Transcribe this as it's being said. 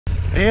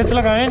Race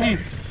लगाएं जी,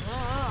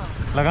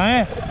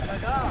 लगाएं,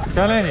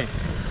 चलें जी।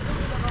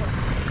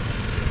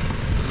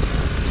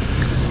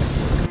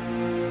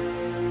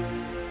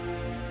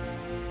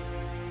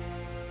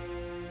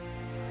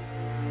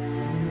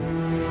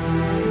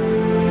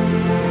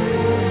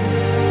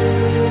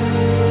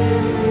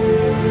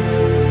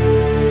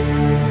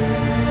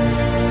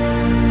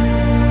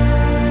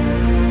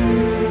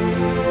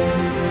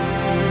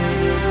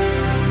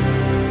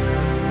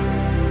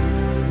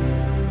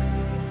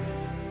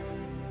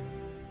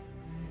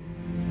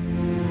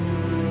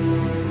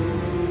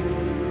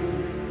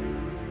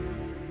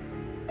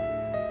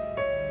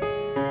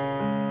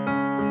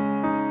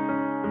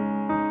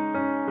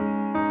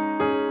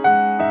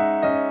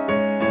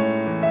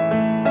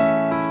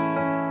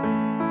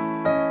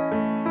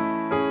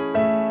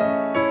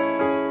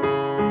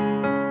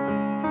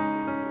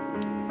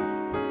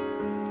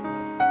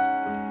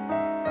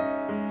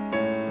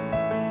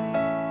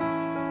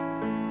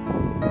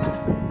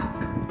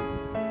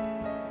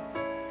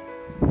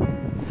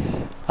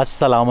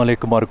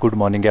 अस्सलामुअलैकुम और गुड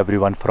मॉर्निंग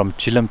एवरीवन फ्रॉम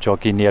चिलम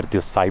चौकी नियर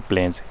देओसाई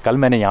प्लेन्स। कल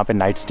मैंने यहाँ पे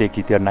नाइट स्टे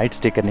की थी और नाइट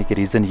स्टे करने की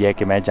रीज़न ये है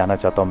कि मैं जाना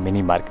चाहता हूँ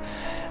मिनी मार्ग।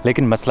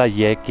 लेकिन मसला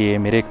ये है कि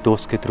मेरे एक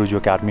दोस्त के थ्रू जो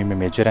कि आर्मी में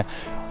मेजर हैं,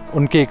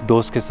 उनके एक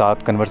दोस्त के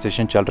साथ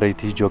कन्वर्सेशन चल रही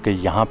थी जो कि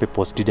यहाँ पे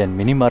पोस्टेड है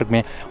मिनी मार्ग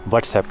में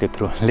व्हाट्सएप के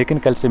थ्रू। लेकिन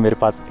कल से मेरे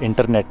पास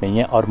इंटरनेट नहीं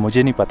है और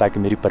मुझे नहीं पता कि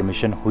मेरी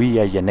परमिशन हुई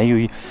है या नहीं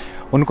हुई।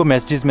 उनको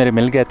मैसेजेस मेरे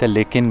मिल गए थे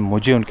लेकिन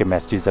मुझे उनके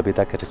मैसेजेस अभी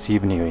तक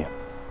रिसीव नहीं हुए।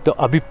 तो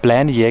अभी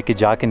प्लान ये है कि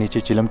जाके नीचे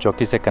चिलम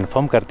चौकी से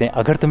कंफर्म करते हैं।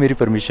 अगर तो मेरी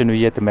परमिशन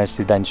हुई है तो मैं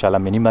सीधा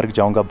इंशाल्लाह मिनी मार्ग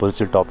जाऊंगा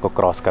बुलसिल टॉप को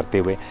क्रॉस करते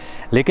हुए।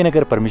 लेकिन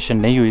अगर परमिशन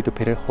नहीं हुई तो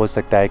फिर हो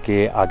सकता है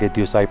कि आगे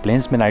देओसाई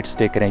प्लेन्स में नाइट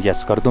स्टे करें या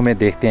स्कर्दू में।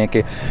 देखते हैं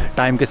कि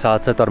टाइम के साथ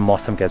साथ और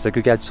मौसम कैसा,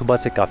 क्योंकि आज सुबह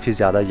से काफ़ी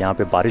ज़्यादा यहाँ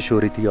पर बारिश हो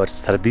रही थी और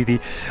सर्दी थी।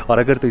 और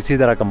अगर तो इसी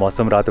तरह का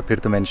मौसम रहा तो फिर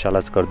तो मैं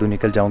इंशाल्लाह स्कर्दू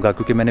निकल जाऊँगा,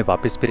 क्योंकि मैंने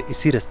वापस फिर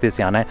इसी रास्ते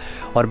से आना है।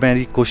 और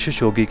मेरी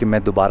कोशिश होगी कि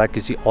मैं दोबारा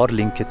किसी और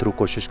लिंक के थ्रू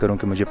कोशिश करूँ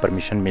कि मुझे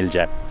परमिशन मिल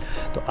जाए।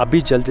 तो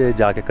अभी जल्द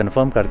जाके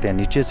कन्फर्म करते हैं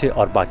नीचे से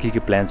और बाकी के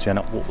प्लान्स जो है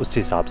ना वो उस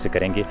हिसाब से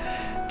करेंगे।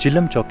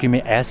 चिलम चौकी में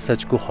एज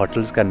सच को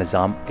होटल्स का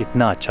निज़ाम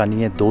इतना अच्छा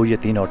नहीं है। 2 या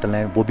 3 होटल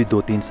हैं, वो भी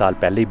 2-3 साल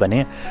पहले ही बने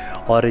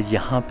हैं। और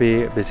यहाँ पे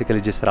बेसिकली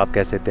जिस तरह आप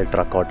कह सकते हैं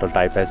ट्रक होटल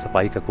टाइप है,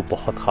 सफाई का कोई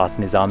बहुत ख़ास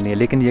निज़ाम नहीं है।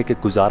 लेकिन ये कि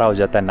गुजारा हो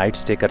जाता है, नाइट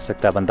स्टे कर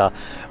सकता है बंदा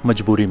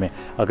मजबूरी में।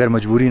 अगर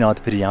मजबूरी ना हो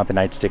तो फिर यहाँ पर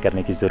नाइट स्टे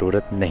करने की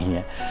ज़रूरत नहीं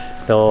है।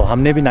 तो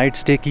हमने भी नाइट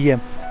स्टे की है।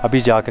 अभी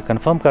जाकर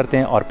कंफर्म करते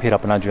हैं और फिर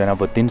अपना जो है ना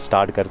वो दिन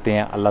स्टार्ट करते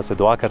हैं। अल्लाह से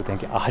दुआ करते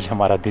हैं कि आज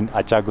हमारा दिन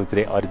अच्छा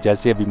गुजरे और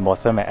जैसे अभी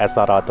मौसम है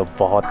ऐसा रहा तो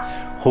बहुत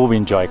खूब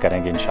इंजॉय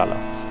करेंगे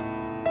इंशाल्लाह।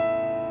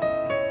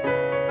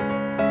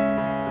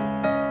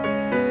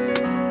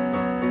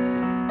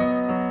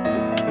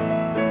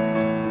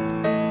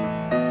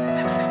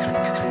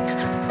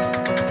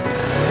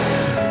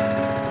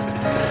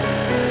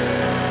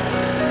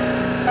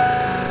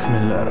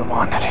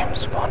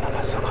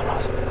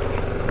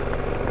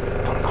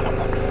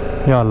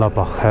 या अल्लाह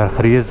खैर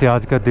खैरियत से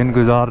आज का दिन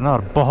गुजारना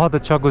और बहुत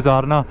अच्छा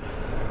गुजारना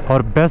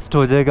और बेस्ट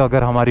हो जाएगा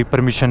अगर हमारी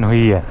परमिशन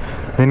हुई है।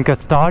 दिन का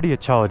स्टार्ट ही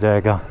अच्छा हो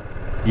जाएगा।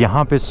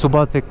 यहाँ पे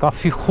सुबह से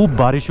काफ़ी खूब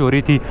बारिश हो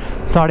रही थी।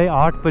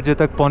 8:30 बजे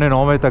तक,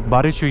 8:45 बजे तक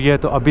बारिश हुई है।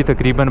 तो अभी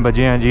तकरीबन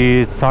बजे हैं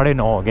जी 9:30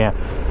 हो गए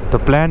हैं। तो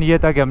प्लान ये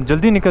था कि हम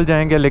जल्दी निकल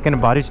जाएंगे, लेकिन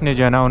बारिश ने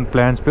जो है ना उन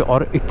प्लान्स पे,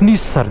 और इतनी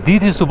सर्दी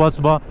थी सुबह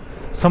सुबह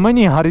समझ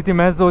नहीं आ रही थी।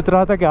 मैं सोच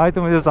रहा था कि आज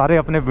तो मुझे सारे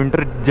अपने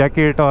विंटर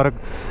जैकेट और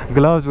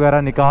ग्लव्स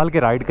वगैरह निकाल के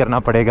राइड करना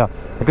पड़ेगा।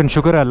 लेकिन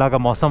शुक्र है अल्लाह का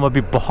मौसम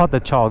अभी बहुत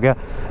अच्छा हो गया।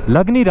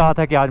 लग नहीं रहा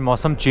था कि आज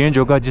मौसम चेंज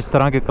होगा जिस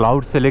तरह के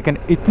क्लाउड से, लेकिन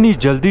इतनी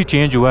जल्दी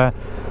चेंज हुआ है।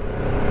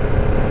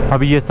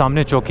 अभी ये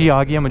सामने चौकी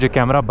आ गई है, मुझे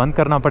कैमरा बंद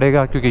करना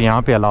पड़ेगा क्योंकि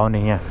यहाँ पे अलाउ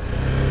नहीं है।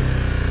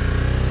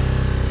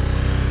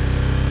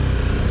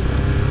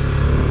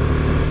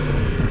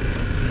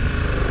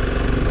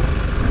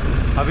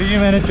 अभी जी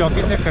मैंने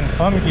चौकी से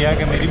कंफर्म किया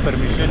कि मेरी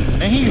परमिशन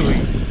नहीं हुई।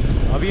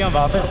 अभी हम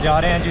वापस जा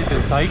रहे हैं जी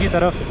देओसाई की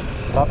तरफ।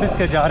 वापस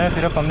के जा रहे हैं,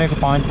 सिर्फ हमने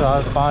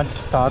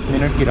 5-7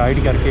 मिनट की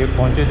राइड करके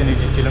पहुँचे थे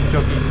नीचे चिलम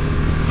चौकी।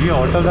 ये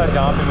होटल था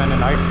जहाँ पे मैंने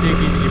नाइट स्टे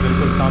की थी,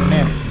 बिल्कुल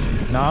सामने।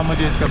 नाम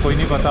मुझे इसका कोई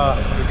नहीं पता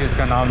क्योंकि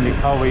इसका नाम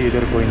लिखा हुआ ही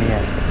इधर कोई नहीं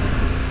है।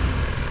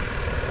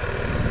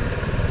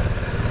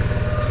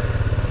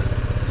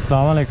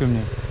 अस्सलाम वालेकुम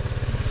जी।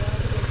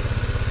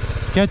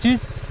 क्या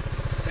चीज़?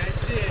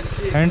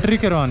 एंट्री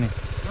करवानी?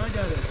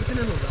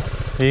 कितने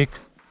लोग? एक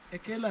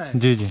अकेला है?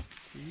 जी जी।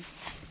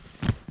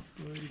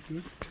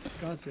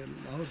 कहाँ से?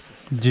 लाहौर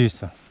से? जी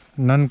सर,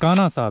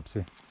 ननकाना साहब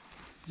से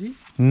जी।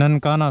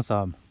 ननकाना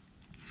साहब,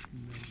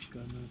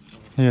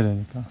 ये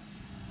लेने का।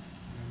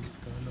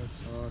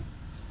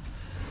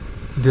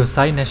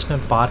 देओसाई नेशनल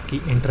पार्क की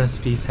एंट्रेंस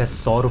फ़ीस है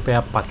 100 रुपये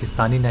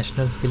पाकिस्तानी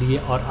नेशनल्स के लिए,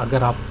 और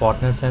अगर आप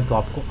फॉरेनर्स हैं तो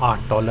आपको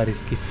 $8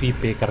 इसकी फ़ी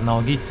पे करना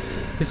होगी।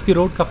 इसकी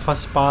रोड का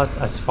फर्स्ट पार्ट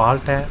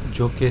असफाल्ट है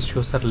जो कि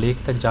शोसर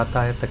लेक तक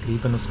जाता है,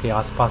 तकरीबन उसके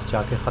आसपास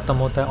जाके ख़त्म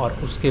होता है और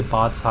उसके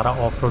बाद सारा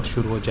ऑफ रोड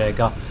शुरू हो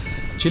जाएगा।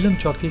 चिलम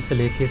चौकी से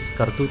लेके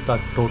स्कर्दू तक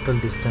टोटल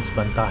डिस्टेंस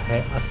बनता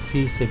है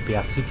 80 से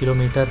 82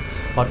 किलोमीटर,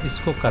 और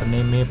इसको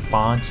करने में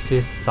 5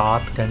 से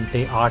 7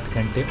 घंटे 8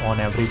 घंटे ऑन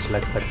एवरेज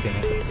लग सकते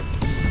हैं।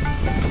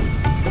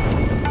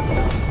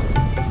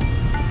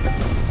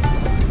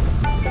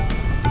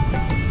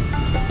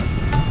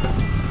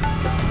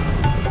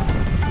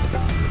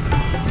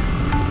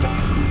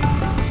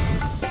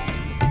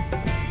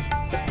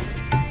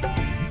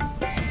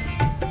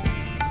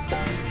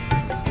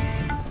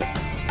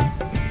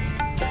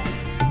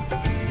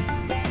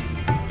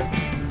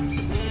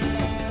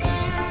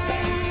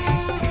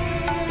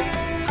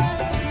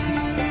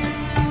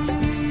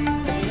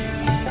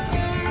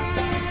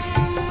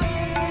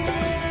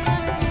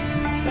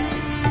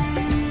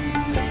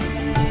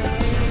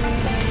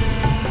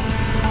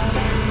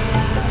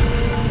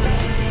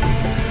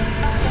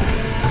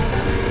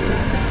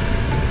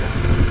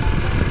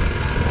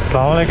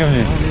 अस्सलाम वालेकुम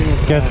जी,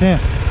 कैसे हैं?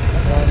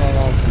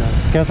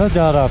 कैसा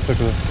जा रहा है आपका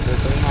टूर?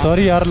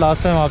 सॉरी यार,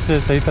 लास्ट टाइम आपसे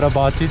सही तरह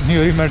बातचीत नहीं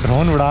हो रही, मैं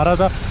ड्रोन उड़ा रहा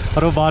था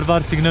और वो बार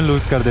बार सिग्नल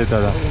लूज़ कर देता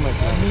था।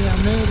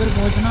 हमें उधर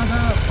पहुंचना था,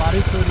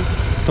 बारिश हो रही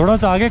थी। थोड़ा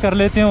सा आगे कर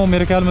लेते हैं, वो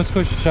मेरे ख्याल में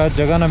उसको शायद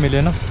जगह ना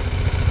मिले ना,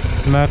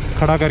 मैं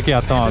खड़ा करके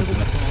आता हूँ आपको।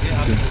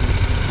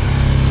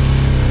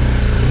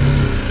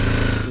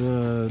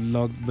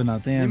 व्लॉग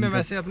बनाते हैं, मैं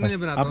वैसे अपने लिए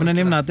बनाता हूँ, अपने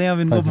लिए बनाते हैं। अब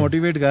इनको अच्छा।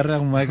 मोटिवेट कर रहा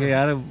हूँ मैं कि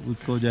यार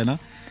उसको जो है ना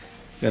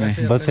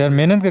करें। बस यार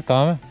मेहनत का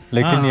काम है,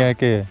 लेकिन हाँ। यह है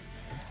कि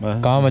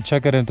काम अच्छा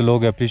करें तो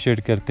लोग अप्रिशिएट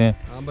करते हैं।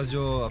 हाँ, बस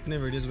जो अपने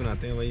वीडियोस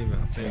बनाते हैं वही मैं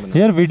अपने बनाता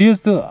यार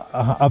वीडियोस तो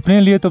अपने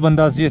लिए तो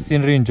बंदा ये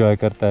सीनरी एंजॉय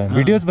करता है, हाँ।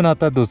 वीडियोस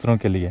बनाता है दूसरों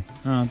के लिए।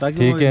 हाँ, ताकि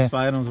ठीक वो है।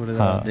 इंस्पायर हो थोड़े,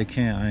 हाँ।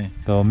 देखें आए।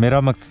 तो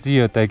मेरा मकसद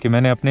ये होता है कि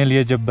मैंने अपने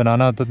लिए जब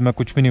बनाना होता तो मैं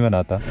कुछ भी नहीं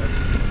बनाता।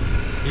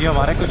 ये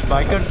हमारे कुछ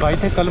बाइकर्स भाई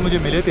थे, कल मुझे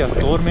मिले थे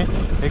स्टोर में,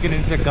 लेकिन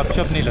इनसे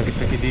गपशप नहीं लग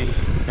सकी थी।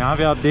 यहाँ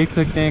पे आप देख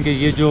सकते हैं कि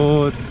ये जो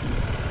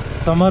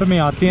समर में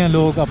आते हैं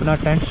लोग, अपना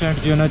टेंट शेंट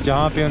जो है ना,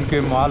 जहाँ पे उनके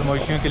माल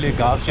मवेशियों के लिए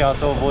घास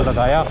शास हो वो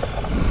लगाया।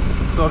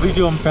 तो अभी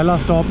जो हम पहला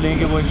स्टॉप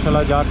लेंगे वो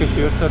इंशाल्लाह जाके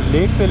शेरसर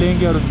लेक पे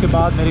लेंगे, और उसके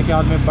बाद मेरे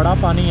ख्याल में बड़ा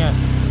पानी है,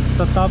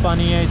 तत्ता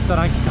पानी है, इस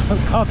तरह की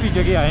काफ़ी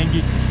जगह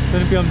आएंगी, तो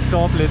इन पर हम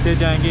स्टॉप लेते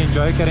जाएंगे,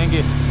 एंजॉय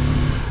करेंगे।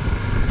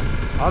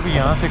 अब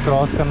यहाँ से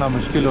क्रॉस करना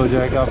मुश्किल हो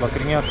जाएगा,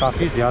 बकरियाँ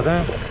काफ़ी ज़्यादा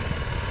हैं।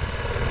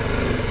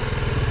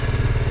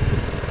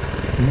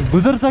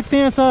 गुज़र सकते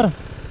हैं सर,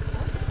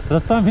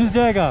 रास्ता मिल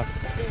जाएगा।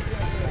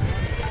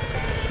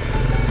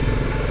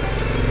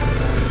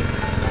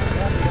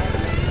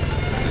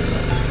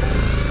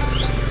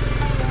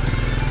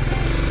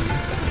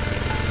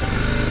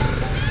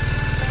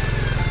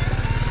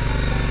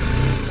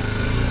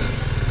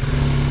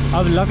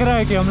 अब लग रहा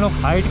है कि हम लोग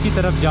हाइट की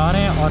तरफ जा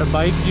रहे हैं, और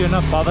बाइक जो है ना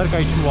पावर का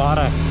इशू आ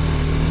रहा है।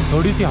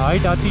 थोड़ी सी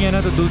हाइट आती है ना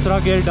तो दूसरा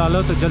गियर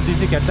डालो तो जल्दी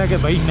से कहता है कि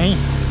भाई नहीं,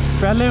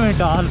 पहले में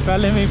डाल,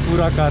 पहले में ही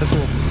पूरा कर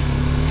दो।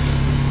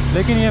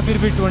 लेकिन ये फिर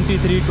भी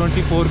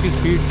 23-24 की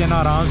स्पीड से ना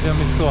आराम से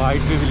हम इसको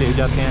हाइट पे भी ले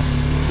जाते हैं।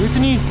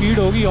 इतनी स्पीड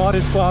होगी, और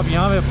इसको आप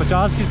यहाँ पे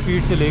 50 की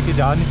स्पीड से लेके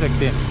जा नहीं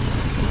सकते।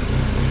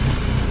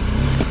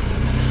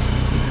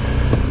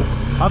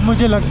 अब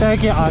मुझे लगता है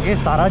कि आगे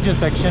सारा जो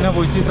सेक्शन है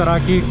वो इसी तरह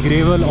की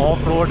ग्रेवल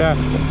ऑफ रोड है,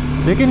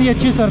 लेकिन ये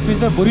अच्छी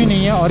सरफेस है, बुरी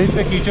नहीं है, और इस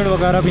पर कीचड़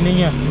वगैरह भी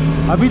नहीं है।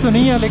 अभी तो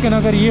नहीं है, लेकिन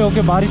अगर ये हो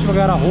कि बारिश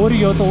वगैरह हो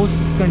रही हो तो उस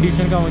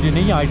कंडीशन का मुझे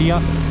नहीं आइडिया।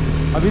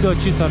 अभी तो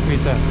अच्छी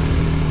सरफेस है।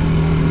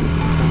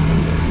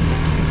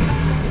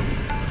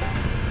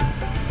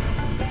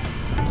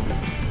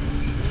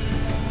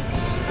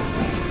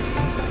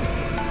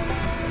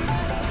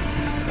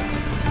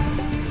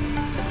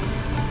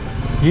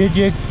 ये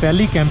जो एक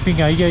पहली कैंपिंग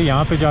आई है,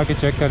 यहाँ पे जाके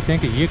चेक करते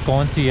हैं कि ये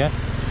कौन सी है।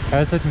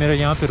 ऐसा मेरा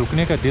यहाँ पे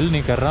रुकने का दिल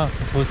नहीं कर रहा,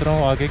 सोच रहा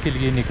हूँ आगे के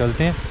लिए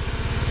निकलते हैं।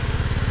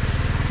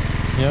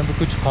 यहाँ पे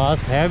कुछ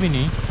ख़ास है भी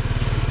नहीं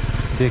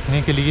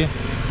देखने के लिए,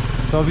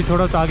 तो अभी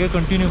थोड़ा सा आगे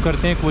कंटिन्यू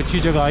करते हैं। कोई अच्छी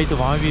जगह आई तो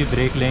वहाँ भी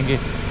ब्रेक लेंगे।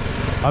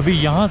 अभी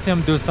यहाँ से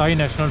हम देओसाई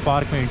नेशनल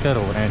पार्क में इंटर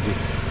हो रहे हैं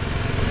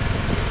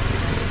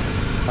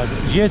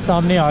जी। ये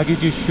सामने आ गई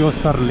जी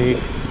शेरसर लेक।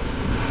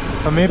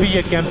 तो मैं भी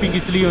ये कैंपिंग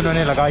इसलिए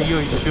उन्होंने लगाई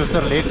है,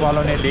 शेरसर लेक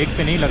वालों ने लेक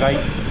पे नहीं लगाई,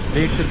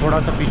 लेक से थोड़ा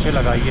सा पीछे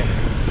लगाई है।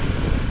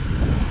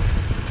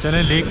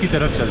 चलें लेक की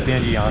तरफ चलते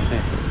हैं जी यहाँ से।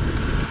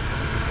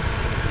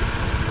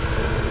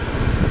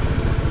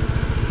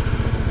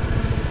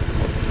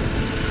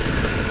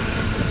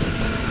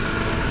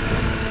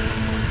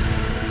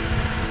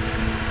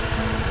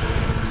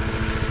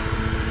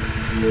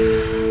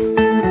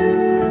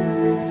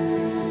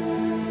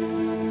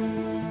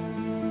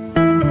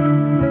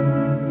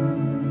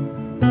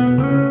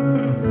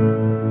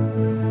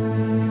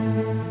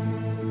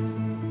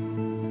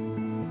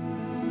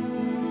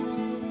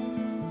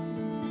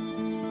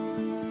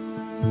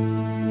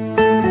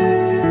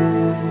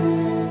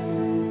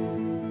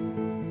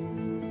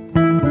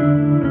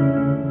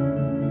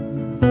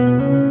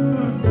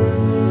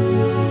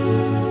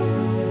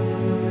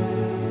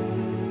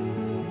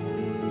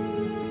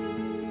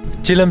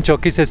 चिलम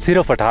चौकी से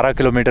सिर्फ 18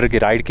 किलोमीटर की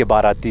राइड के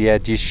बाद आती है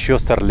जी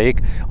शेरसर लेक।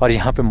 और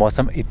यहाँ पे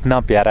मौसम इतना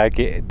प्यारा है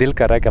कि दिल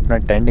कर रहा है कि अपना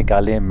टेंट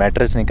निकालें,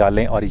 मैट्रेस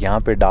निकालें और यहाँ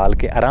पे डाल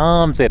के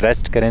आराम से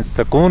रेस्ट करें,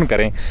 सुकून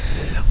करें।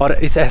 और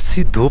इस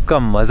ऐसी धूप का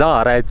मज़ा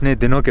आ रहा है, इतने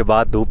दिनों के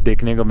बाद धूप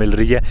देखने को मिल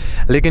रही है।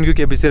 लेकिन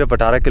क्योंकि अभी सिर्फ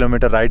 18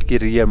 किलोमीटर राइड की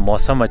रही है,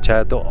 मौसम अच्छा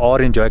है तो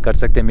और इन्जॉय कर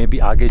सकते हैं। मे भी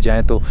आगे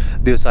जाएँ तो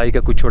देओसाई का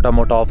कुछ छोटा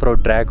मोटा ऑफ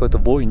रोड ट्रैक हो तो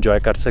वो इन्जॉय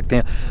कर सकते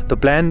हैं। तो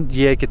प्लान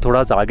ये है कि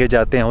थोड़ा सा आगे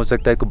जाते हैं, हो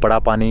सकता है कोई बड़ा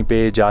पानी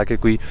पे जाके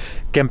कोई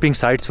कैंपिंग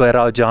साइट्स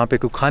वगैरह जहाँ पे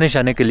कोई खाने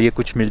शाने के लिए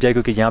कुछ मिल जाए,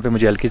 क्योंकि यहाँ पे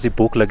मुझे हल्की सी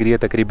भूख लग रही है।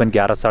 तकरीबन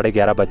 11 साढ़े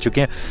 11 बज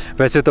चुके हैं।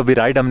 वैसे तो अभी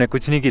राइड हमने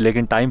कुछ नहीं की,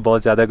 लेकिन टाइम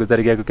बहुत ज़्यादा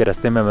गुजर गया क्योंकि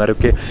रास्ते में मैं रुक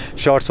के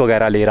शॉर्ट्स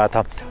वगैरह ले रहा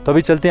था। तो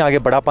अभी चलते हैं आगे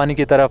बड़ा पानी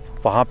की तरफ,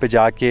 वहाँ पर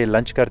जाके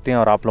लंच करते हैं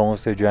और आप लोगों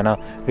से जो है ना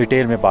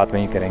डिटेल में बात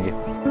वहीं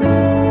करेंगे।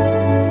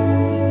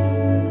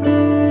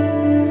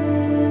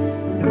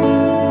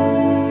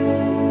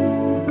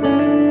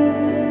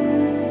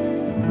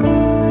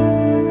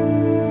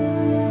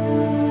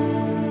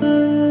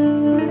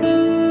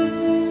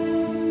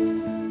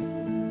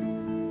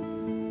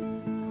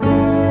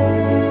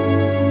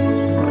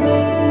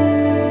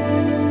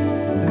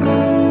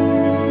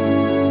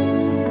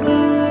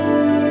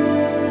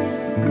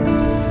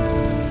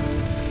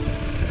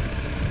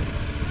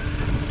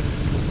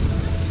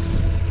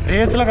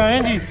 रेस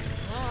लगाएं जी,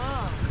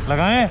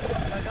 लगाएं,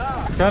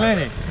 चलें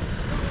जी।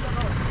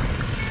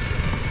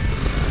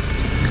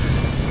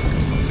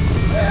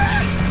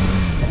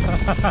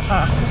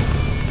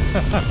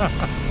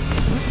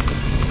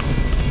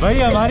 भाई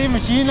हमारी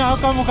मशीन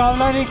आपका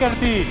मुकाबला नहीं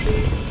करती।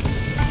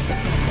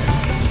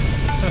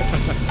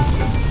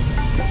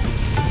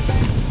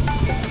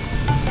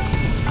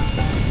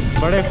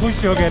 बड़े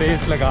खुश हो के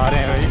रेस लगा रहे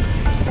हैं भाई।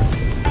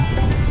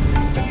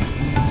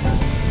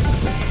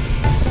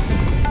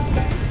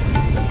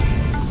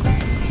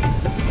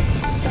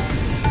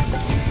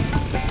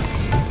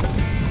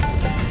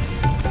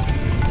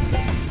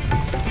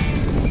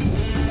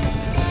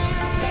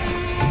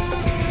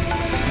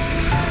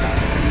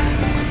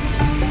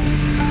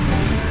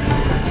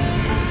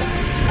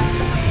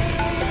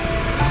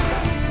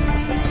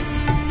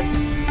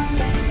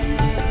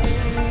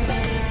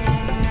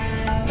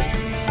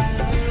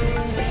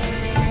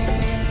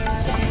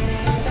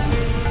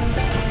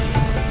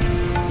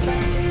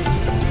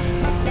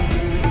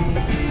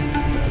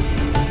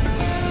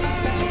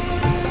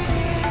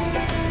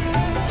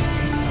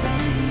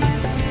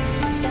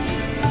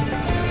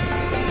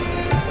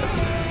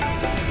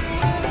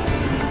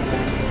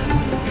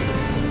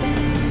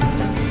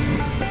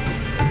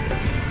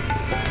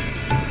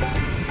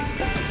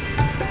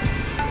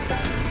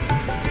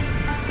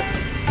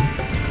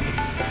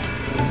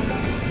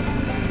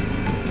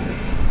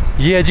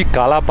 ये है जी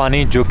काला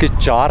पानी जो कि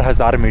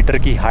 4000 मीटर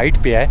की हाइट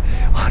पे है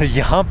और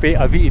यहाँ पे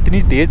अभी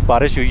इतनी तेज़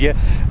बारिश हुई है,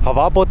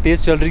 हवा बहुत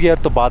तेज़ चल रही है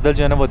तो बादल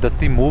जो है ना वो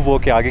दस्ती मूव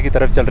होके आगे की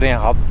तरफ चल रहे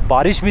हैं।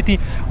 बारिश भी थी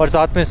और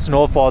साथ में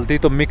स्नोफॉल थी,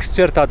 तो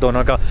मिक्सचर था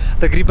दोनों का।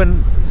 तकरीबन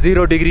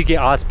 0 डिग्री के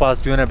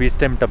आसपास जो है ना अभी इस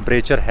टाइम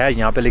टेम्परेचर है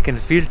यहाँ पे, लेकिन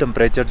फील्ड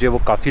टेम्परेचर जो है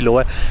वो काफ़ी लो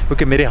है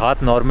क्योंकि मेरे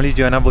हाथ नॉर्मली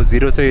जो है ना वो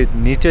 0 से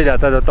नीचे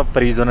जाता था तब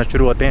फ्रीज़ होना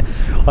शुरू होते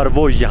हैं, और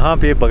वो यहाँ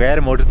पे बगैर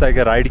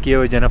मोटरसाइकिल राइड किए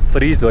हुए जो है ना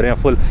फ्रीज़ हो रहे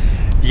हैं फुल।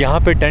 यहाँ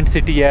पे टेंट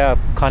सिटी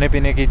है, खाने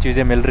पीने की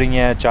चीज़ें मिल रही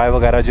हैं, चाय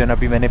वगैरह जो है ना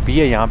अभी मैंने पी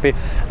है यहाँ पे,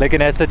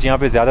 लेकिन ऐसा यहाँ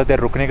पे ज़्यादा देर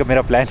रुकने का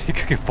मेरा प्लान नहीं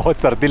क्योंकि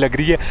बहुत सर्दी लग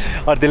रही है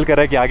और दिल कर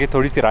रहा है कि आगे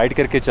थोड़ी सी राइड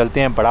करके चलते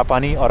हैं बड़ा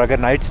पानी। और अगर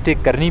नाइट स्टे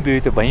करनी भी हुई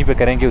तो वहीं पे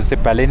करेंगे, उससे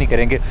पहले नहीं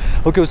करेंगे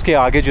क्योंकि उसके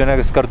आगे जो है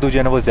ना स्कर्दू जो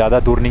है ना वो ज़्यादा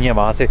दूर नहीं है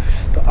वहाँ से।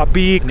 तो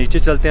अभी नीचे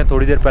चलते हैं।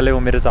 थोड़ी देर पहले वो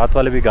मेरे साथ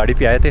वाले भी गाड़ी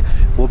पर आए थे,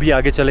 वो भी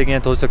आगे चले गए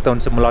हैं, तो हो सकता है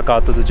उनसे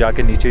मुलाकात हो तो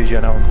जाके नीचे जो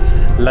है ना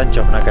हम लंच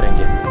अपना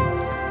करेंगे।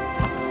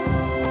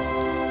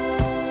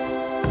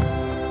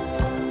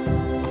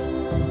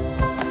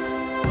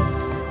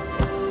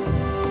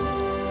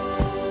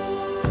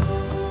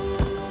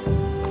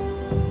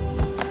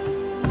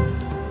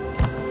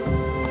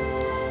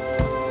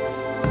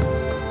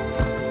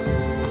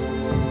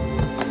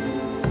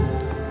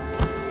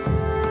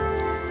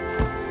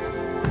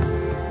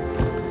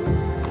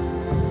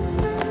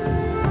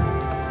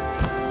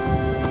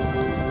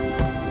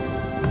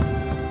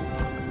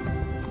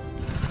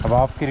 अब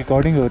आपकी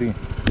रिकॉर्डिंग हो रही है।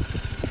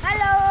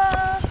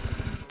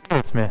 हेलो।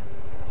 इसमें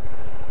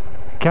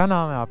क्या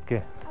नाम है आपके?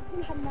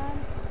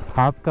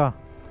 आपका?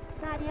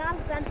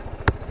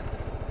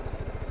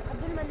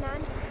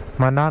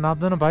 मन्नान। आप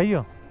दोनों भाई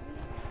हो?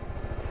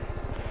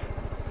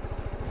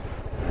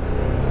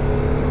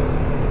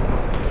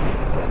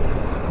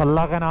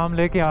 अल्लाह का नाम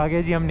लेके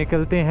आगे जी हम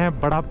निकलते हैं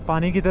बड़ा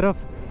पानी की तरफ।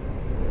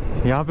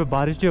 यहाँ पे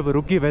बारिश जो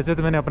रुकी, वैसे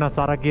तो मैंने अपना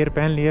सारा गियर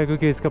पहन लिया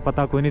क्योंकि इसका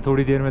पता कोई नहीं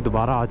थोड़ी देर में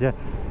दोबारा आ जाए।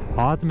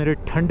 हाथ मेरे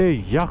ठंडे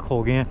यख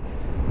हो गए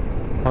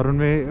हैं और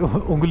उनमें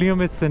उंगलियों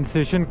में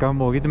सेंसेशन कम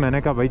होगी, तो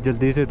मैंने कहा भाई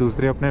जल्दी से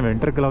दूसरे अपने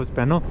विंटर ग्लव्स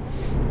पहनो।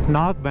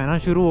 नाक बहना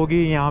शुरू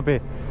होगी यहाँ पे।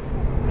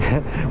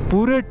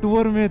 पूरे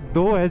टूर में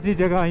 2 ऐसी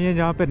जगह आई हैं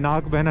जहाँ पे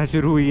नाक बहना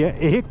शुरू हुई है,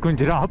 एक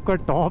कुंजराब का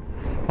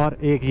टॉप और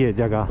एक ये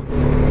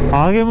जगह।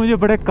 आगे मुझे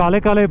बड़े काले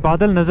काले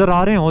बादल नज़र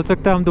आ रहे हैं, हो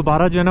सकता है हम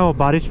दोबारा जो है ना वो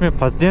बारिश में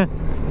फंस जाएँ।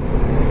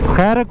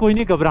 खैर है, कोई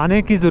नहीं,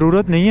 घबराने की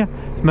ज़रूरत नहीं है।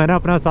 मैंने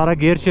अपना सारा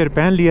गियर शेयर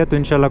पहन लिया तो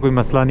इंशाल्लाह कोई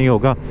मसला नहीं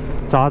होगा।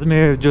 साथ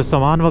में जो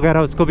सामान वगैरह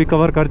उसको भी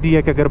कवर कर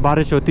दिया कि अगर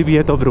बारिश होती भी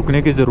है तो अब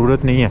रुकने की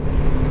ज़रूरत नहीं है।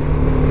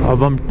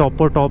 अब हम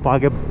टॉपो टॉप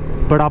आगे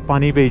बड़ा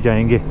पानी पे ही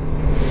जाएंगे।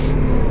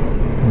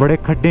 बड़े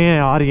खड्डे हैं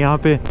यार यहाँ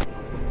पे।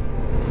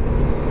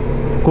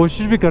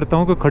 कोशिश भी करता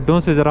हूँ कि खड्डों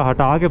से ज़रा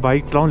हटा के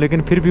बाइक चलाऊँ,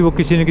 लेकिन फिर भी वो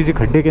किसी न किसी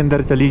खड्डे के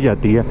अंदर चली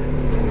जाती है।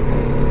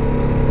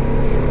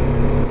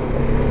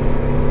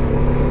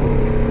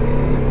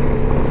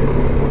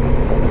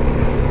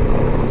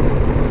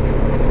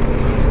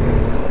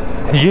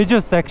 ये जो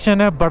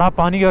सेक्शन है बड़ा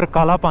पानी और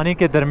काला पानी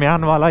के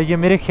दरमियान वाला, ये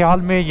मेरे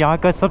ख्याल में यहाँ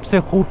का सबसे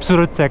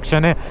खूबसूरत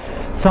सेक्शन है।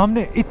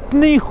 सामने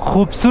इतनी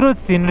खूबसूरत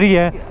सीनरी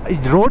है,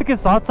 रोड के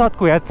साथ साथ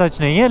कोई ऐसा सच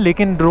नहीं है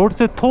लेकिन रोड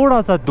से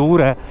थोड़ा सा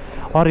दूर है,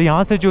 और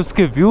यहाँ से जो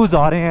उसके व्यूज़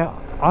आ रहे हैं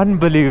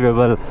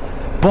अनबिलीवेबल,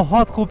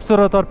 बहुत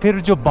खूबसूरत। और फिर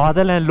जो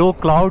बादल हैं, लो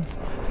क्लाउड्स,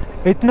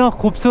 इतना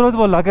खूबसूरत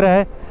वो लग रहा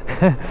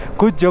है।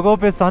 कुछ जगहों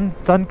पे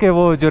सन के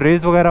वो जो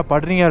रेज वगैरह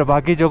पड़ रही हैं और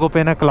बाकी जगहों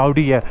पे ना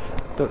क्लाउडी है,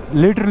 तो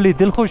लिटरली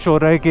दिल खुश हो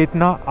रहा है कि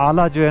इतना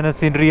आला जो है ना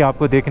सीनरी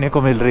आपको देखने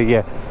को मिल रही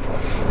है।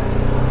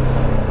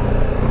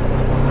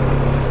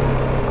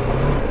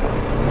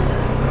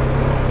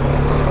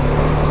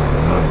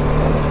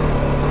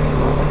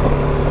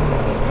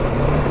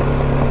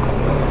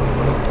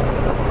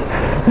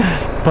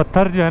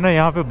 पत्थर जो है ना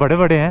यहाँ पे बड़े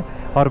बड़े हैं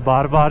और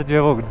बार बार जो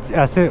है वो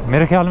ऐसे,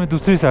 मेरे ख्याल में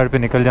दूसरी साइड पे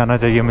निकल जाना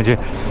चाहिए मुझे।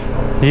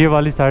 ये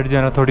वाली साइड जो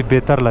है ना थोड़ी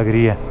बेहतर लग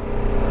रही है।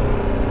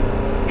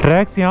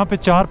 ट्रैक्स यहाँ पे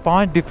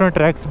 4-5 डिफरेंट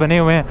ट्रैक्स बने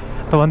हुए हैं,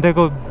 तो बंदे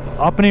को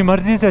अपनी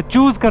मर्जी से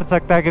चूज़ कर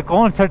सकता है कि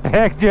कौन सा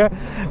ट्रैक जो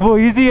है वो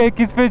इजी है,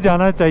 किस पे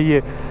जाना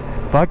चाहिए।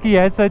 बाकी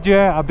ऐसा जो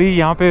है अभी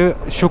यहाँ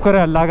पे शुक्र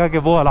है अल्लाह का कि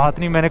वो हालात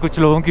नहीं। मैंने कुछ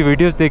लोगों की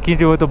वीडियोस देखी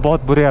जो वो तो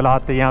बहुत बुरे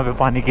हालात थे यहाँ पे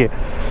पानी के,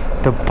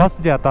 तो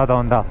फंस जाता था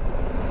बंदा।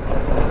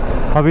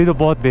 अभी तो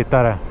बहुत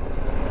बेहतर है,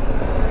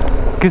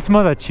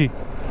 किस्मत अच्छी।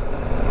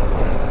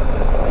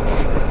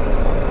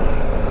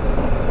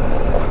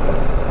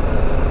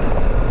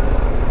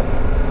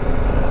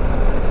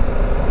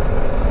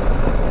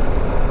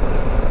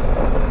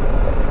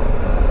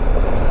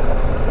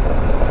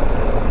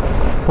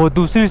 वो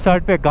दूसरी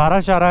साइड पे गारा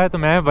शारा है, तो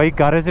मैं भाई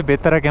गारे से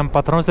बेहतर है कि हम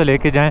पत्थरों से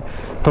लेके जाएं।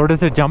 थोड़े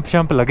से जंप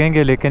शंप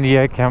लगेंगे लेकिन ये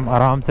है कि हम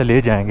आराम से ले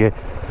जाएंगे,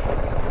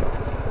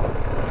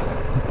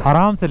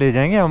 आराम से ले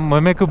जाएंगे।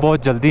 हमें कोई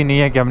बहुत जल्दी नहीं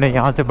है कि हमने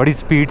यहाँ से बड़ी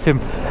स्पीड से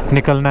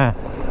निकलना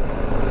है।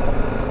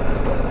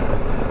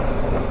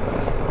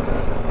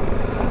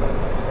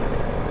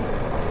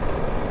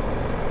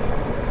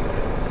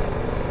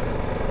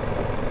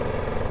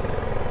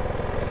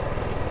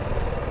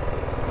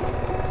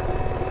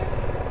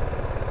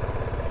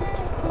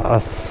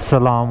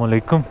 अस्सलाम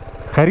वालेकुम,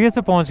 खैरियत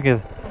से पहुँच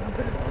गए?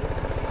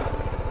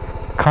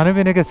 खाने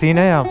पीने के सीन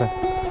है यहाँ पे?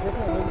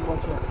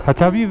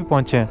 अच्छा अभी भी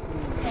पहुँचे हैं?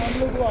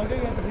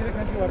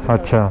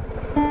 अच्छा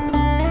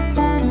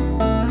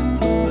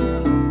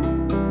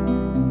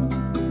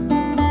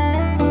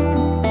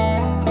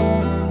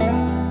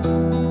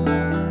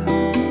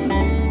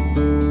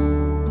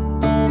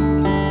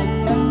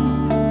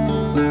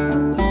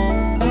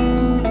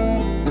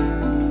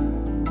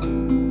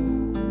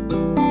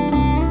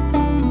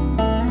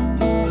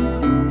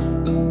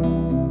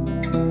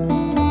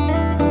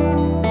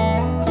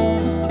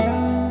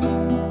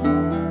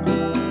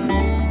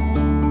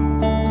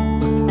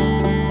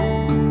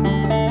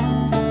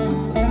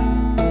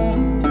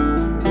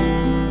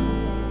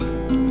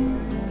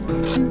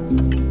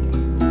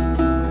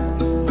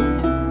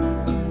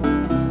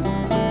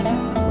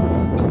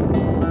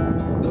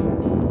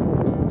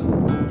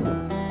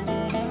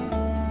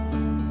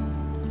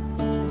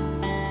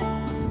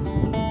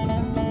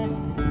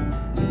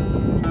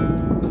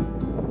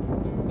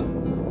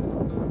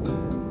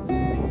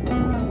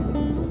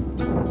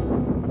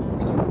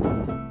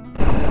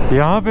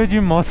यहाँ पे जी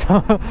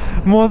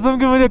मौसम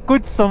की मुझे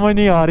कुछ समझ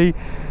नहीं आ रही।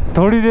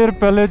 थोड़ी देर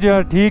पहले जो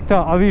है ठीक था,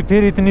 अभी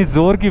फिर इतनी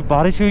ज़ोर की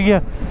बारिश हुई है।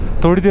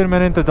 थोड़ी देर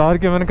मैंने इंतज़ार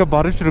किया, मैंने कहा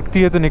बारिश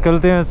रुकती है तो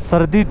निकलते हैं।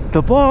 सर्दी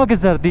दबा के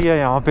सर्दी है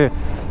यहाँ पे।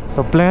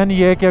 तो प्लान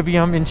ये है कि अभी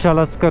हम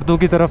इंशाल्लाह स्कर्दू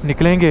की तरफ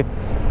निकलेंगे,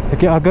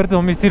 कि अगर तो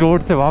हम इसी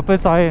रोड से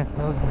वापस आए,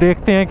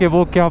 देखते हैं कि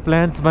वो क्या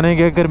प्लान्स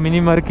बनेंगे। अगर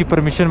मिनीमार्ग की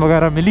परमिशन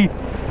वगैरह मिली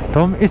तो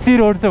हम इसी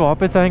रोड से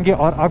वापस आएंगे,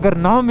 और अगर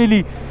ना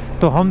मिली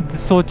तो हम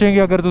सोचेंगे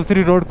अगर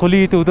दूसरी रोड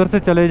खुली तो उधर से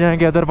चले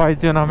जाएंगे। अदरवाइज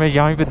जो है ना हमें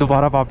यहाँ पे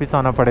दोबारा वापस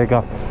आना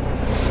पड़ेगा।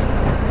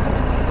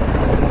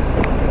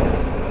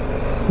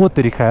 वो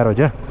तेरी खैर हो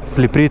जाए,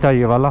 स्लिपरी था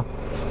ये वाला।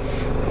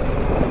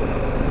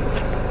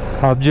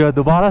 अब जो है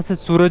दोबारा से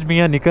सूरज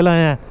मियाँ निकल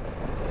आए हैं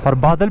और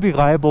बादल भी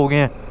गायब हो गए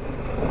हैं।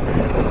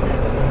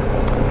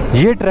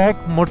 ये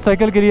ट्रैक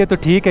मोटरसाइकिल के लिए तो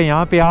ठीक है,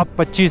 यहाँ पे आप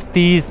 25,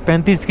 30,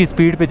 35 की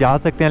स्पीड पे जा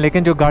सकते हैं,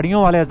 लेकिन जो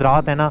गाड़ियों वाले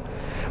हजरात हैं ना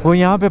वो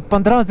यहाँ पे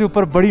 15 से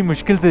ऊपर बड़ी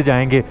मुश्किल से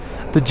जाएंगे।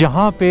 तो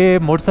जहाँ पे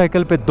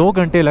मोटरसाइकिल पे 2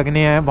 घंटे लगने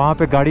हैं, वहाँ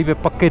पे गाड़ी पे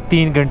पक्के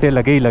 3 घंटे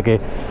लगे ही लगे।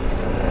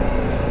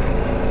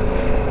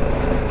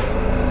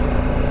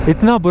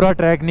 इतना बुरा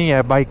ट्रैक नहीं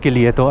है बाइक के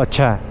लिए, तो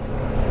अच्छा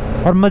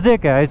है और मज़े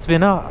का है इसमें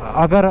ना।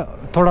 अगर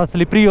थोड़ा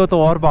स्लिपरी हो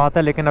तो और बात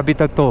है, लेकिन अभी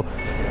तक तो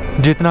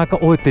जितना का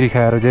ओ तेरी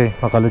खैर हो जाए,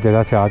 गलत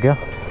जगह से आ गया।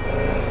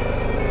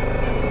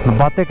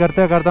 बातें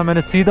करते करते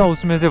मैंने सीधा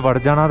उसमें से बढ़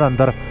जाना था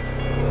अंदर,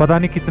 पता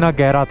नहीं कितना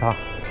गहरा था।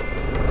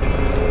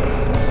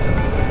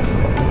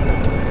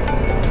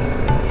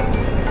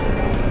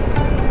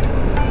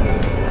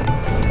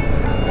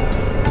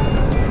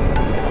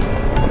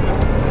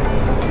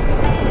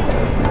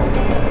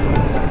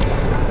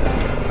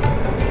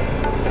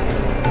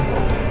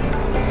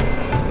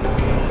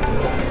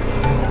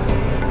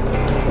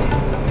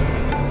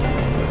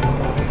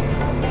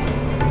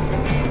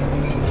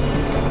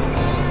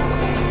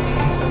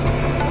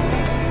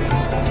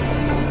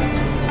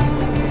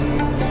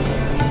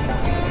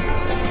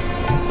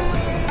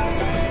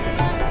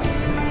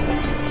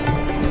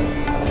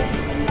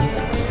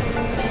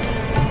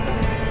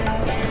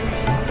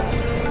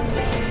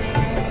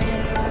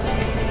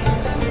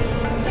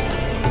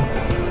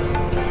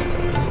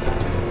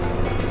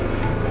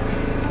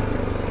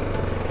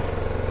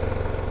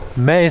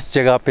 मैं इस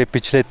जगह पे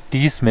पिछले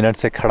 30 मिनट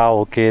से खड़ा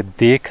होके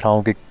देख रहा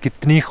हूँ कि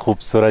कितनी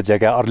खूबसूरत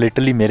जगह है, और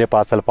लिटरली मेरे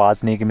पास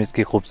अल्फाज नहीं कि मैं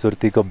इसकी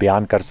खूबसूरती को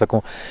बयान कर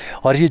सकूँ।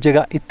 और ये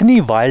जगह इतनी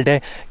वाइल्ड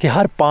है कि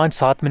हर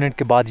 5-7 मिनट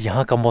के बाद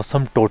यहाँ का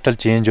मौसम टोटल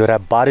चेंज हो रहा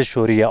है। बारिश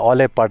हो रही है,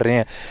 ओले पड़ रहे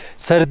हैं,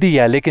 सर्दी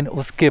है, लेकिन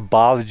उसके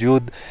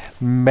बावजूद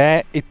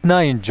मैं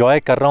इतना इंजॉय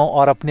कर रहा हूँ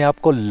और अपने आप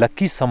को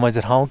लकी समझ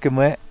रहा हूँ कि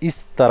मैं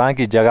इस तरह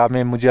की जगह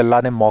में, मुझे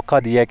अल्लाह ने मौका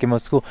दिया है कि मैं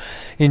उसको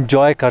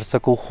इंजॉय कर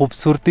सकूँ,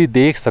 खूबसूरती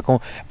देख सकूँ।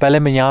 पहले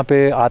मैं यहाँ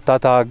पे आता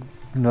था,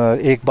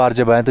 एक बार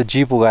जब आए तो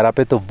जीप वगैरह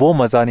पे, तो वो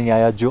मज़ा नहीं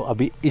आया जो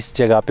अभी इस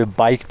जगह पे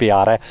बाइक पे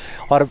आ रहा है,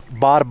 और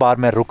बार बार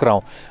मैं रुक रहा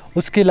हूँ।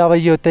 उसके अलावा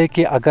ये होता है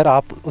कि अगर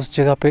आप उस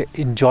जगह पे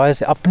इंजॉय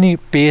से अपनी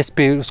पेस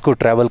पे उसको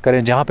ट्रैवल करें,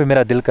 जहाँ पे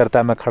मेरा दिल करता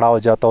है मैं खड़ा हो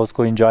जाता हूँ,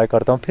 उसको इंजॉय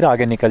करता हूँ, फिर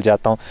आगे निकल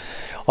जाता हूँ।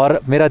 और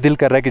मेरा दिल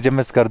कर रहा है कि जब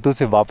मैं स्कर्दू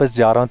से वापस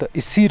जा रहा हूँ तो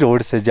इसी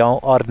रोड से जाऊँ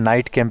और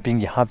नाइट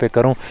कैंपिंग यहाँ पे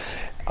करूँ।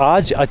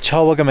 आज अच्छा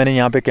हुआ कि मैंने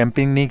यहाँ पे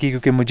कैंपिंग नहीं की,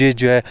 क्योंकि मुझे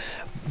जो है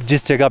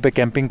जिस जगह पे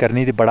कैंपिंग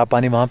करनी थी, बड़ा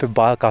पानी, वहाँ पे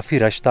काफ़ी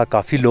रश था,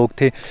 काफ़ी लोग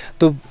थे।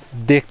 तो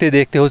देखते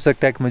देखते हो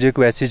सकता है कि मुझे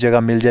कोई ऐसी जगह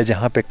मिल जाए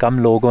जहाँ पे कम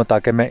लोग हों,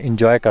 ताकि मैं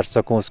इंजॉय कर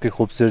सकूँ उसकी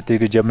खूबसूरती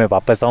की। जब मैं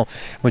वापस आऊँ,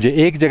 मुझे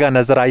एक जगह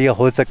नज़र आई है,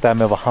 हो सकता है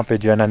मैं वहाँ पे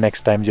जो है ना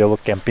नेक्स्ट टाइम जो है वो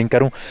कैंपिंग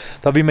करूँ।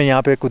 तो अभी मैं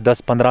यहाँ पे कुछ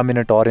 10-15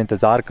 मिनट और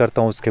इंतज़ार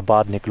करता हूँ, उसके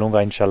बाद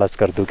निकलूँगा इंशाल्लाह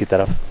स्कर्दू की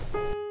तरफ।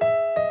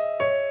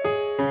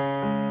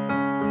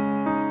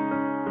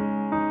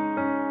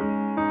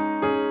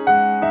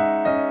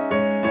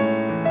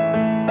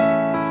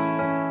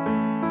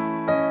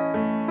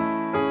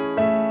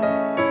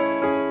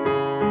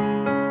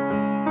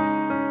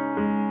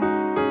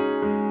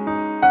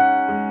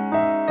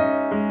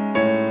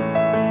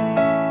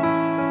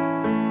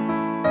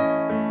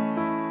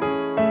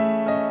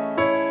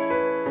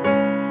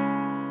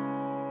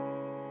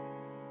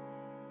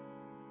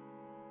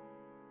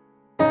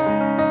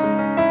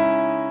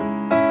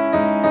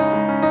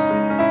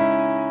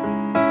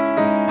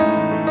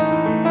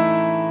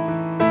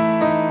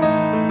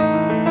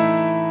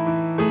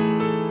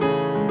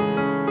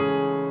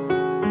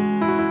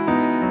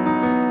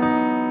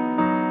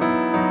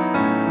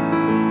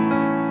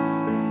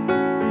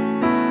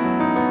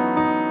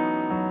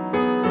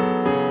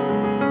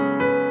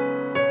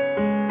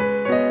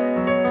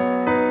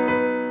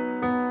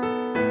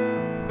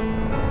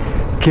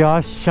 क्या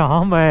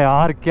शाम है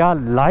यार, क्या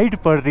लाइट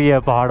पड़ रही है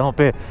पहाड़ों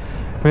पे।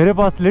 मेरे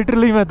पास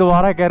लिटरली, मैं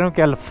दोबारा कह रहा हूँ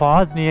कि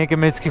अल्फाज नहीं है कि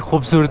मैं इसकी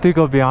खूबसूरती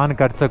को बयान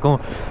कर सकूँ।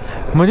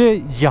 मुझे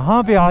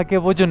यहाँ पे आके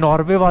वो जो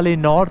नॉर्वे वाली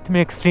नॉर्थ में,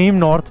 एक्सट्रीम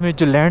नॉर्थ में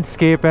जो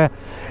लैंडस्केप है,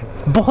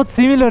 बहुत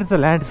सिमिलर सा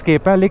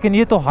लैंडस्केप है, लेकिन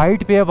ये तो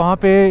हाइट पे है, वहाँ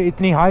पे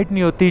इतनी हाइट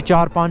नहीं होती,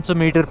 400-500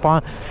 मीटर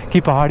की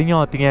पहाड़ियाँ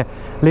होती हैं।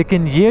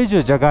 लेकिन ये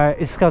जो जगह है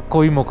इसका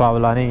कोई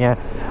मुकाबला नहीं है।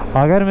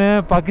 अगर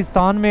मैं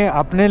पाकिस्तान में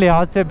अपने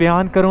लिहाज से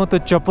बयान करूँ तो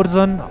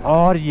चपुरजन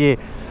और ये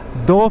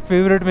 2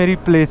 फेवरेट मेरी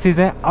प्लेसेस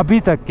हैं अभी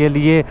तक के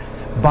लिए।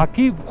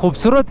 बाकी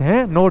खूबसूरत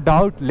हैं नो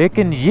डाउट,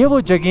 लेकिन ये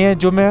वो जगह हैं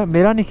जो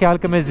मेरा नहीं ख्याल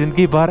कि मैं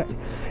ज़िंदगी भर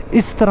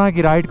इस तरह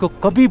की राइड को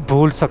कभी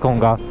भूल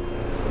सकूँगा।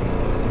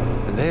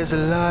 There's a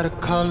lot of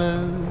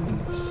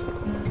colors,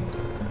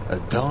 I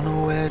don't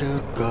know where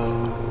to go.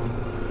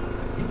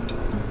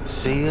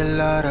 See a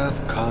lot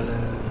of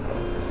colors,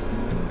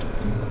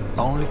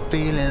 only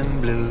feeling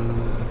blue.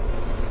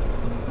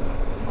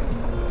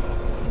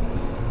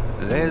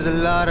 There's a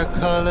lot of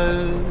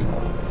colors,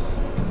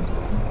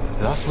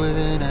 lost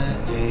within a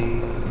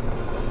haze.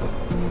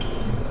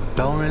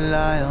 Don't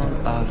rely on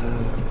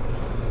others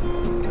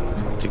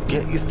to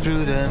get you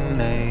through the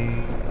maze.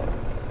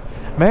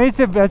 मैं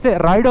इसे वैसे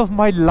ride of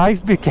my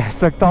life भी कह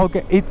सकता हूँ कि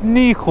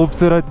इतनी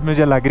खूबसूरत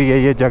मुझे लग रही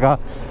है ये जगह।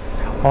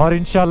 और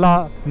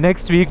इंशाल्लाह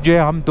नेक्स्ट वीक जो है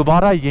हम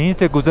दोबारा यहीं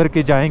से गुज़र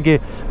के जाएंगे,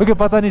 क्योंकि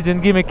पता नहीं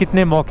ज़िंदगी में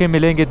कितने मौके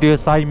मिलेंगे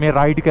देओसाई में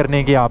राइड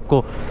करने के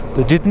आपको।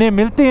 तो जितने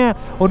मिलते हैं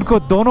उनको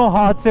दोनों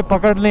हाथ से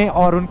पकड़ लें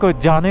और उनको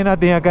जाने ना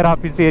दें। अगर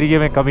आप इस एरिया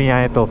में कभी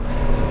आएँ तो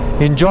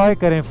इन्जॉय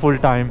करें full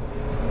time.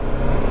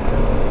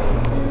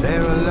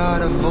 There are a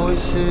lot of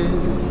voices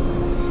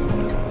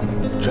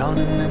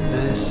drowning in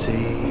the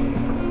sea.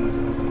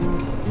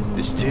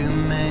 There's too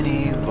many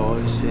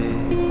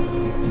voices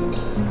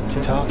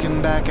talking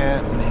back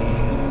at me.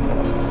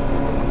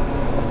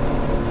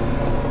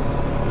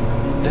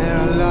 There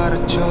are a lot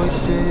of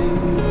choices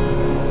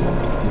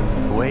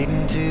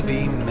waiting to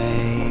be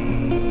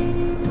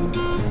made.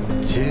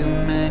 Too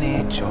many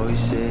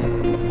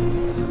choices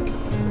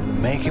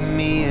making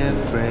me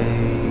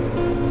afraid.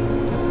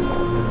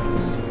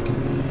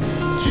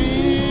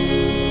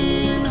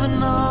 Dreams are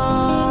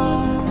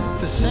not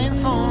the same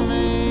for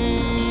me.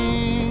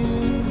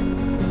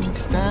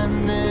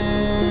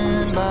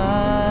 Standing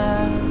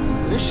by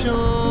the shore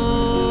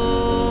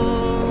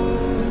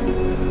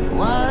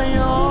while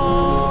you're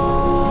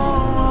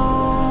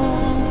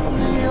on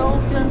the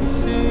open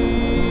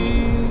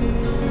sea.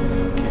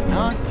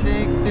 Cannot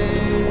take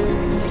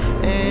this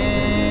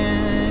anymore.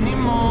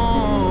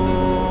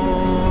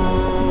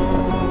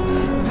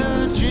 The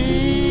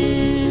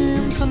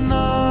dreams are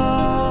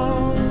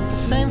not the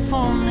same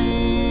for me.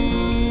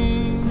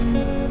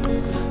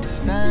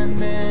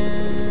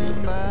 Standing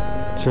by.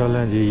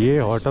 चलें जी, ये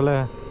hotel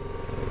है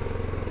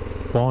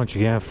पहुंच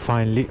गए हैं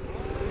finally.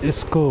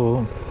 इसको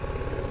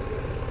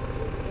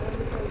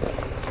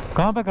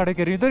कहाँ पे खड़े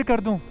करिए, इधर ही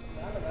कर दूँ?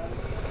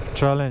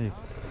 चलें जी,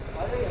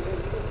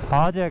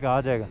 आ जाएगा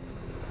आ जाएगा।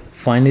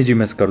 फाइनली जी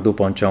मैं स्कर्दू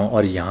पहुंचा हूँ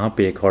और यहाँ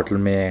पे एक होटल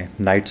में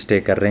नाइट स्टे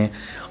कर रहे हैं।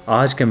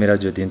 आज का मेरा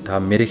जो दिन था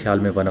मेरे ख्याल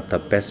में one of the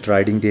best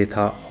riding day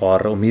था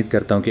और उम्मीद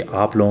करता हूँ कि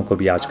आप लोगों को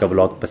भी आज का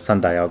व्लॉग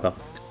पसंद आया होगा।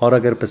 और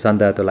अगर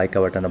पसंद आया तो लाइक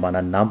का बटन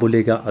दबाना ना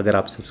भूलिएगा। अगर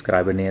आप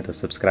सब्सक्राइबर नहीं है तो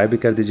सब्सक्राइब भी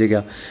कर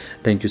दीजिएगा।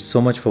 Thank you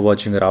so much for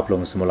watching और आप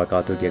लोगों से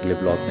मुलाकात होगी अगले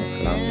ब्लॉग में।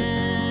 अल्लाह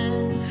हाफ़िज़।